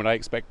at the moment. I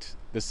expect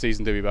this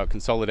season to be about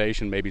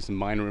consolidation, maybe some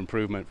minor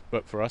improvement,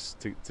 but for us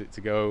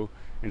to go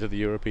into the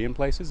European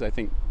places, I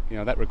think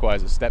that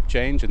requires a step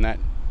change, and that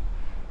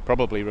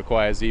probably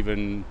requires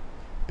even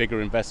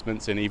bigger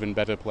investments in even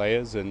better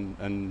players,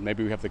 and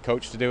maybe we have the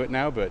coach to do it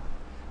now, but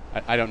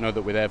I don't know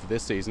that we're there for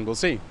this season. We'll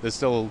see. There's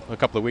still a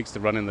couple of weeks to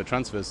run in the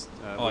transfers.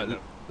 All right,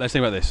 let's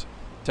think about this.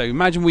 So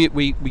imagine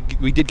we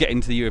did get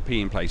into the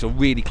European place, or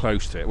really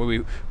close to it,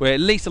 where at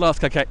least the last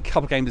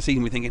couple of games of the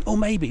season we're thinking,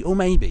 maybe.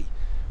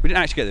 We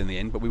didn't actually get there in the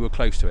end, but we were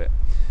close to it.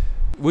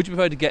 Would you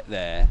prefer to get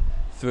there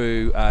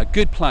through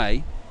good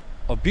play,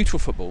 of beautiful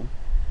football,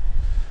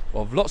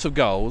 of lots of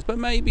goals, but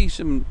maybe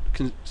some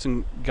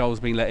goals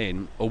being let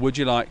in, or would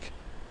you like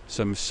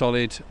some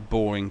solid,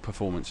 boring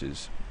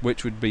performances?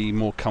 Which would be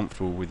more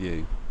comfortable with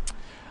you?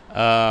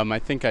 I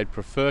think I'd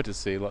prefer to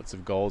see lots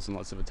of goals and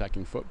lots of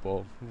attacking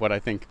football. What I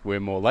think we're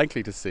more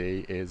likely to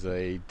see is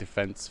a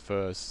defence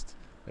first,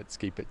 let's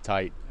keep it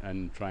tight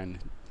and try and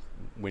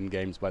win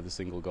games by the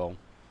single goal.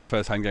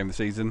 First home game of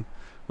the season,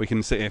 we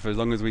can sit here for as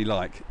long as we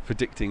like,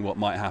 predicting what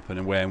might happen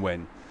and where and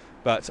when.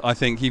 But I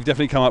think you've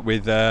definitely come up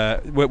with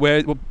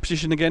what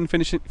position again?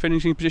 Finishing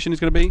position is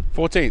going to be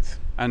 14th,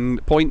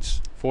 and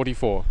points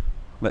 44.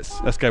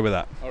 Let's go with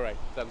that. All right,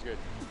 sounds good.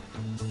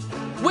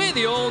 We're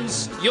the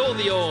Orns, you're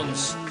the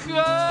Orns.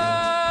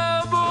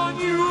 Come on,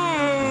 you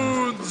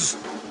Orns!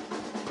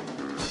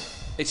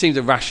 It seems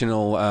a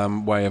rational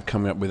way of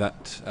coming up with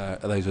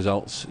those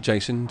results.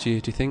 Jason, do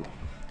you think?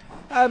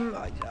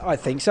 I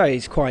think so.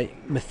 It's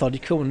quite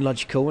methodical and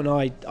logical, and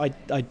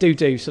I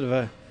do sort of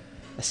a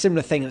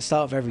similar thing at the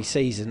start of every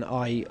season.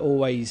 I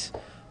always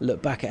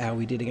look back at how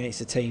we did against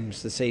the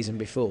teams the season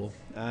before,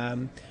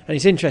 and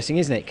it's interesting,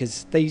 isn't it?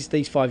 Because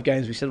these 5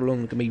 games we said all along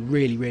are going to be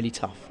really, really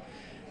tough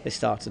this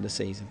start of the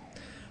season,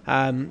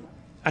 and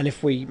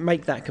if we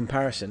make that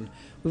comparison,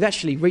 we've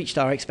actually reached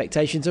our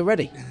expectations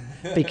already,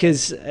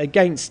 because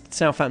against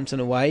Southampton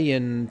away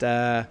and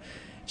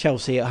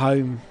Chelsea at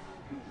home,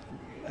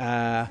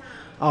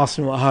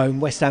 Arsenal at home,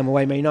 West Ham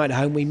away, Man United at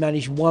home, we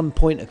managed 1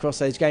 point across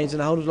those games in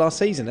the whole of last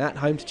season at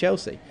home to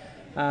Chelsea.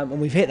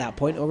 And we've hit that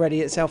point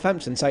already at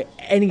Southampton. So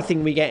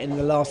anything we get in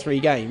the last 3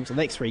 games, the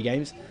next 3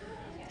 games,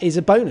 is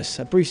a bonus,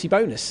 a Brucey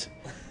bonus.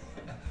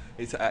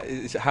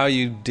 It's how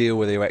you deal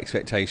with your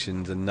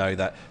expectations and know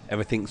that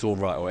everything's all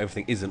right or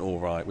everything isn't all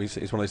right. It's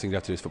one of those things you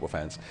have to do as football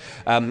fans.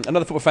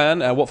 Another football fan,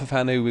 Watford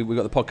fan who we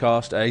got the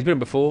podcast, he's been on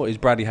before, is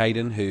Bradley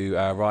Hayden, who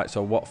writes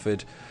on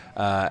Watford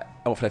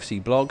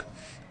FC blog.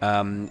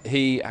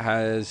 He's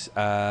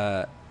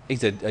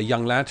a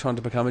young lad trying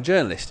to become a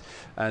journalist,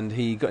 and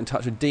he got in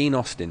touch with Dean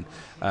Austin,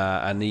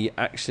 and he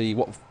actually,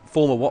 what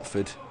former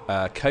Watford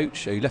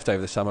coach who left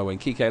over the summer when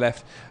Kike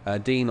left,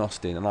 Dean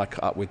Austin, and I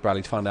caught up with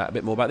Bradley to find out a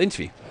bit more about the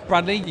interview.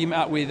 Bradley, you met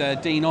up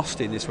with Dean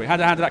Austin this week. How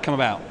did that come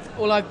about?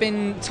 Well, I've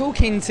been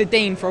talking to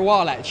Dean for a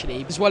while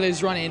actually, as well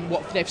as running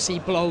Watford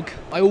FC blog.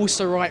 I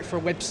also write for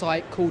a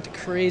website called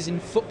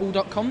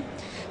careersinfootball.com.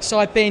 So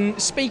I've been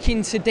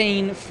speaking to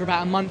Dean for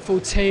about a month or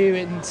two,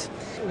 and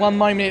one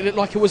moment it looked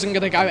like it wasn't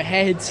going to go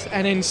ahead,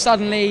 and then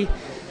suddenly,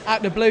 out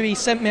of the blue, he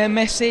sent me a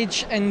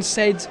message and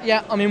said,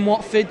 "Yeah, I'm in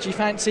Watford. Do you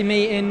fancy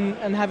meeting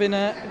and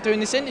doing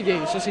this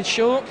interview?" So I said,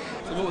 "Sure."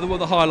 So what were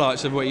the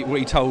highlights of what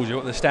he told you?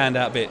 What were the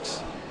standout bits?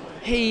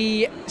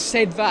 He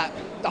said that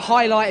the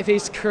highlight of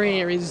his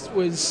career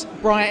was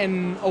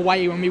Brighton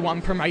away when we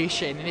won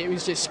promotion, and it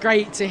was just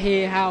great to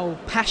hear how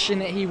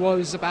passionate he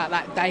was about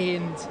that day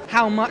and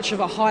how much of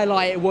a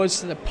highlight it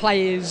was to the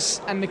players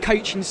and the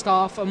coaching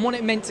staff and what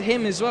it meant to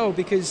him as well,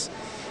 because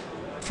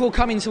before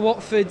coming to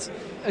Watford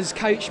as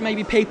coach,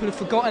 maybe people have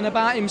forgotten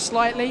about him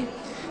slightly.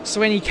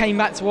 So when he came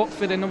back to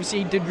Watford, and obviously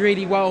he did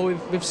really well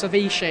with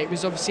Savicia, it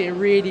was obviously a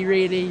really,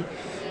 really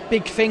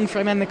big thing for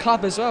him and the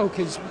club as well,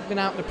 because we've been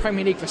out in the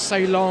Premier League for so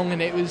long,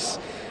 and it was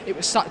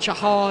such a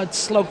hard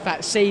slog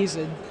that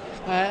season.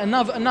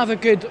 Another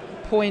good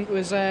point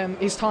was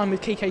his time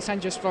with Quique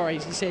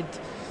Sanchez-Flores. He said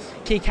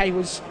Quique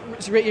was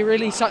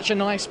really such a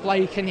nice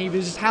bloke, and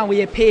how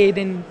he appeared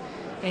in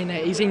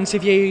his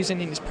interviews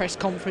and in his press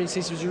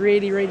conferences was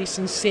really, really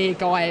sincere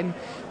guy, and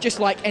just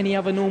like any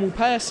other normal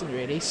person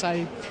really. So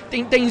I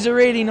think Dean's a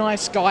really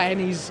nice guy,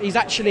 and he's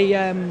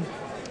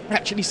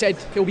actually said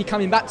he'll be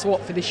coming back to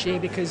Watford this year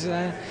because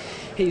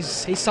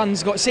his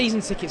son's got season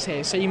tickets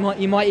here, so you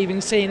might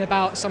even see him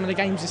about some of the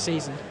games this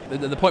season.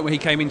 The point where he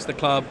came into the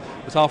club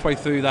was halfway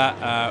through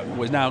that,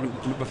 was now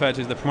referred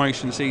to as the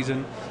promotion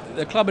season.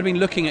 The club had been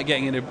looking at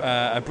getting in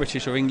a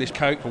British or English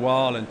coach for a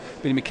while, and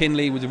Billy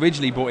McKinley was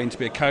originally brought in to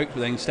be a coach,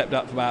 but then stepped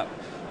up for about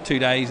 2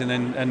 days and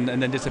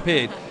then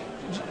disappeared.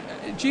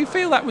 Do you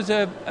feel that was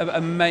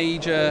a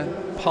major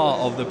part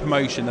of the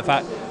promotion, the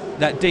fact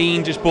that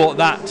Dean just brought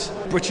that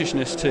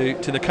Britishness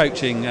to the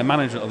coaching and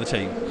management of the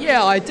team?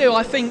 Yeah, I do.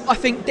 I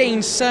think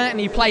Dean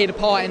certainly played a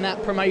part in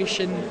that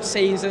promotion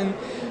season,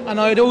 and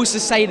I would also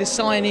say the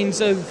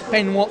signings of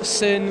Ben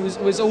Watson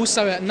was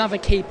also another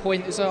key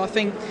point. So I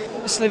think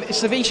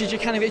Savicia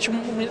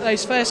Djukanovic,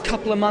 those first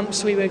couple of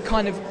months we were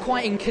kind of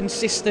quite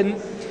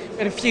inconsistent. We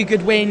had a few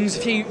good wins, a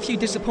few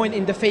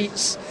disappointing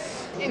defeats.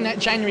 In that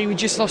January we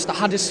just lost to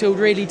Huddersfield,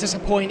 really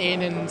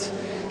disappointing, and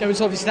there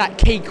was obviously that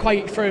key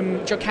quote from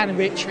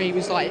Djukanovic where he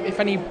was like, if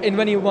any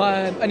of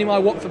my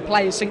Watford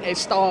players think they're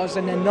stars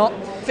and they're not.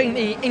 I think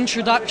the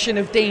introduction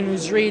of Dean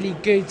was really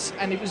good,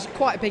 and it was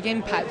quite a big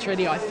impact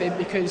really, I think,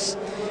 because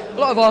a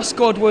lot of our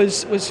squad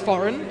was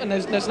foreign, and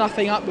there's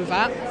nothing up with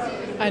that.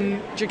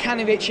 And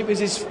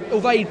Djukanovic,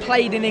 although he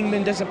played in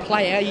England as a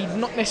player, he'd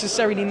not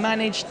necessarily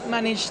managed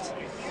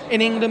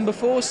in England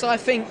before, so I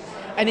think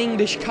an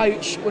English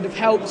coach would have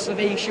helped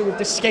Savicia with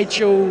the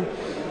schedule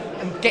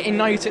and getting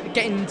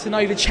to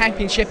know the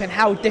Championship and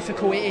how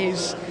difficult it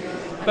is.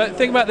 But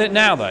think about that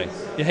now, though.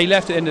 He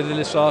left at the end of the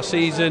list last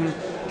season.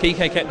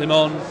 Quique kept him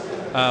on.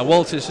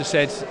 Walters has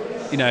said,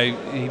 he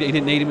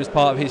didn't need him as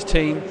part of his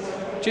team.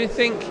 Do you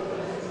think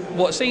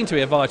what seemed to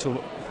be a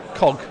vital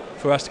cog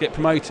for us to get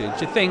promoted?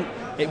 Do you think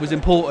it was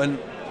important?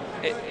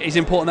 It's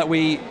important that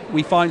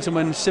we find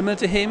someone similar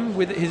to him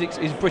with his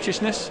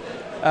Britishness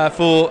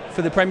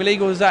for the Premier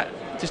League, or is that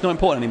just not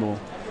important anymore?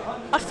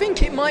 I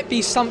think it might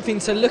be something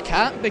to look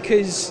at,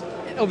 because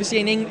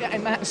obviously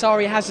Matt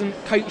Sarri hasn't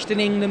coached in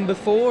England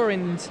before,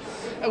 and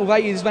although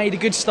he's made a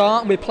good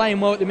start and we're playing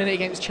well at the minute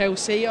against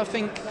Chelsea, I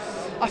think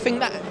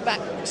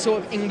that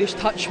sort of English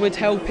touch would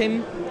help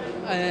him,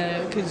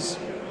 because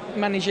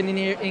managing in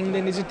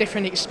England is a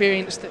different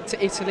experience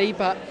to Italy,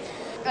 but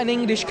an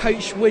English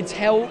coach would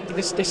help.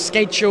 The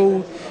schedule,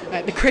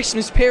 the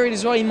Christmas period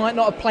as well, he might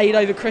not have played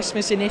over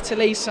Christmas in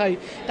Italy, so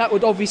that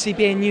would obviously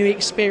be a new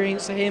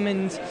experience for him,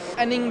 and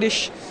an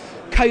English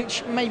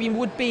coach maybe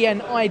would be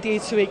an idea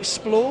to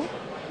explore.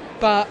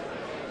 But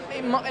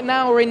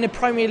now we're in the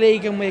Premier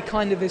League and we're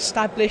kind of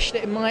established,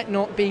 it might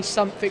not be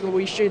something that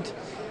we should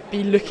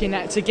be looking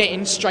at to get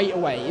in straight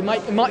away.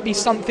 It might be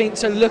something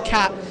to look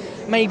at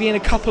maybe in a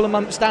couple of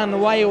months down the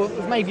way, or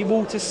maybe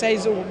Walter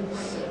says, or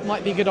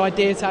might be a good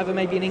idea to have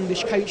maybe an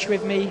English coach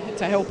with me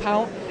to help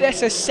out.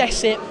 Let's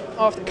assess it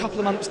after a couple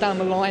of months down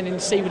the line and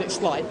see what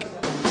it's like.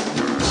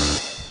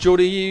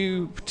 Geordie, are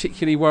you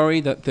particularly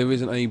worried that there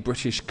isn't a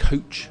British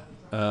coach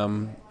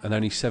and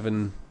only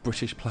 7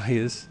 British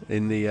players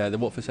in the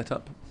Watford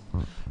setup?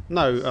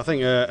 No, I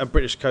think a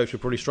British coach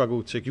would probably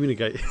struggle to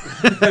communicate.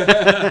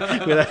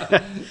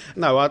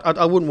 No,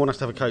 I wouldn't want us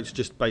to have a coach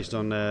just based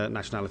on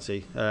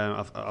nationality.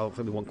 I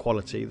think we want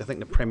quality. I think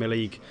the Premier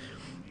League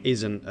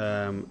isn't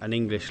an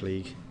English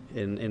league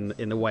in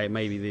the way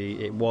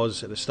it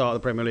was at the start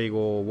of the Premier League,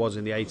 or was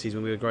in the 80s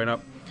when we were growing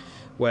up,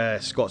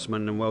 where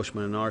Scotsmen and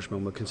Welshmen and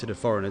Irishmen were considered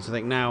foreigners. I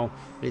think now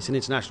it's an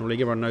international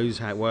league. Everyone knows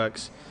how it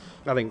works.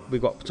 I think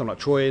we've got someone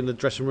like Troy in the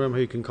dressing room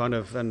who can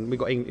and we've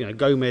got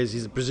Gomez.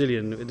 He's a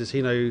Brazilian. Does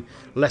he know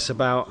less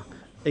about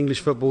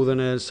English football than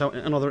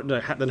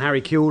than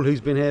Harry Kewell,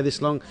 who's been here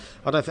this long.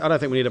 I don't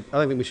think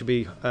we should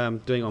be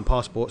doing it on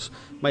passports.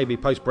 Maybe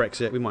post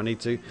Brexit we might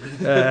need to,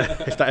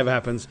 if that ever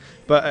happens.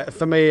 But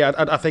for me,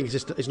 I think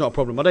it's not a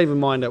problem. I don't even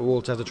mind that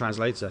Walter has a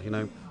translator.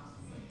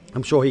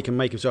 I'm sure he can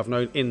make himself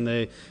known in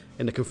the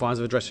confines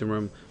of a dressing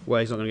room where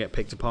he's not going to get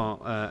picked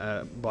apart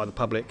by the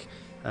public.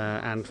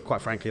 And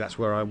quite frankly, that's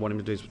where I want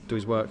him to do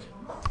his work.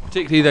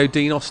 Particularly though,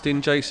 Dean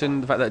Austin,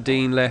 Jason, the fact that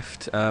Dean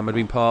left had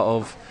been part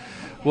of.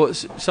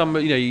 What's some,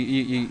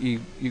 you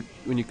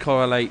when you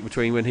correlate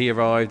between when he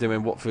arrived and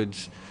when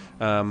Watford's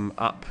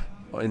up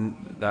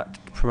in that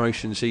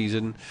promotion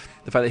season,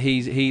 the fact that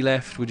he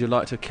left, would you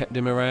like to have kept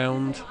him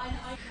around?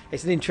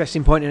 It's an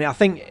interesting point, and I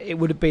think it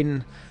would have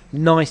been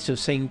nice to have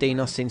seen Dean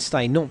Austin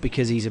stay, not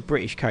because he's a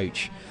British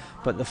coach,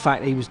 but the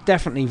fact that he was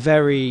definitely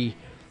very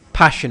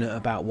passionate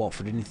about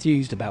Watford and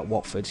enthused about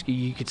Watford.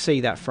 You could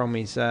see that from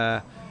his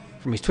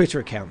Twitter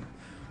account.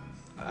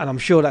 And I'm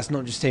sure that's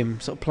not just him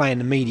sort of playing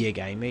the media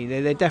game.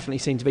 They definitely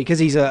seem to be, because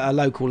he's a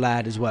local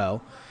lad as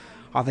well.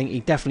 I think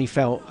he definitely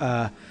felt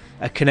a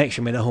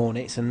connection with the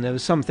Hornets, and there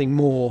was something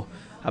more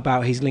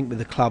about his link with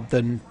the club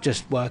than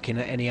just working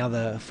at any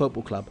other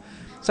football club.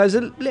 So it's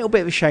a little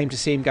bit of a shame to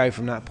see him go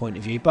from that point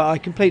of view. But I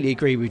completely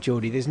agree with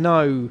Geordie. There's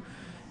no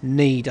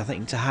need, I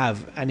think, to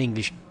have an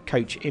English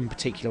coach in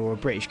particular or a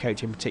British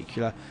coach in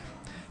particular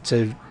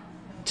to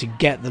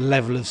get the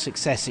level of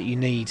success that you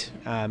need.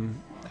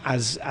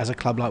 As a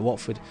club like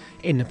Watford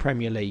in the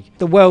Premier League,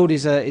 the world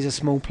is a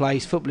small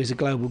place. Football is a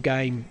global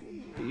game.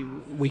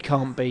 We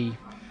can't be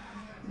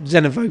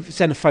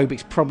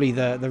xenophobic's probably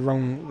the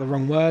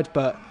wrong word,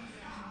 but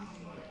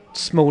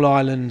small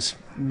islands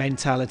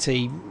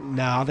mentality.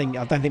 No, I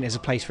don't think there's a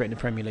place for it in the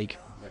Premier League.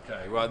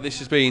 Okay, well, this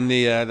has been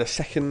the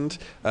second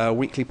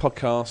weekly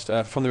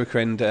podcast from the Wicker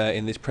End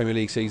in this Premier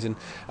League season.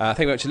 Thank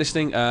you very much for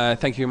listening.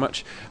 Thank you very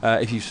much.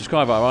 If you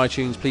subscribe via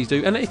iTunes, please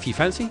do. And if you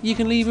fancy, you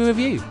can leave a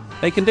review.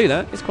 They can do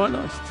that. It's quite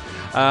nice.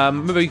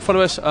 Remember, you can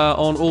follow us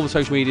on all the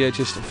social media.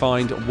 Just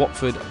find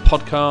Watford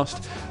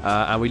Podcast.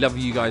 And we love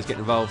you guys getting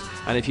involved.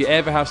 And if you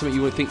ever have something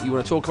you want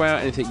to talk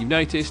about, anything you've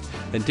noticed,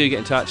 then do get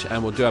in touch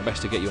and we'll do our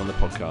best to get you on the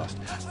podcast.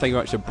 Thank you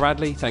very much to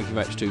Bradley. Thank you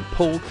very much to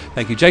Paul.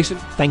 Thank you, Jason.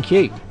 Thank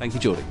you. Thank you,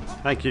 Geordie.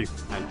 Thank you.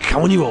 And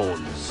come on, you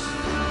Horns.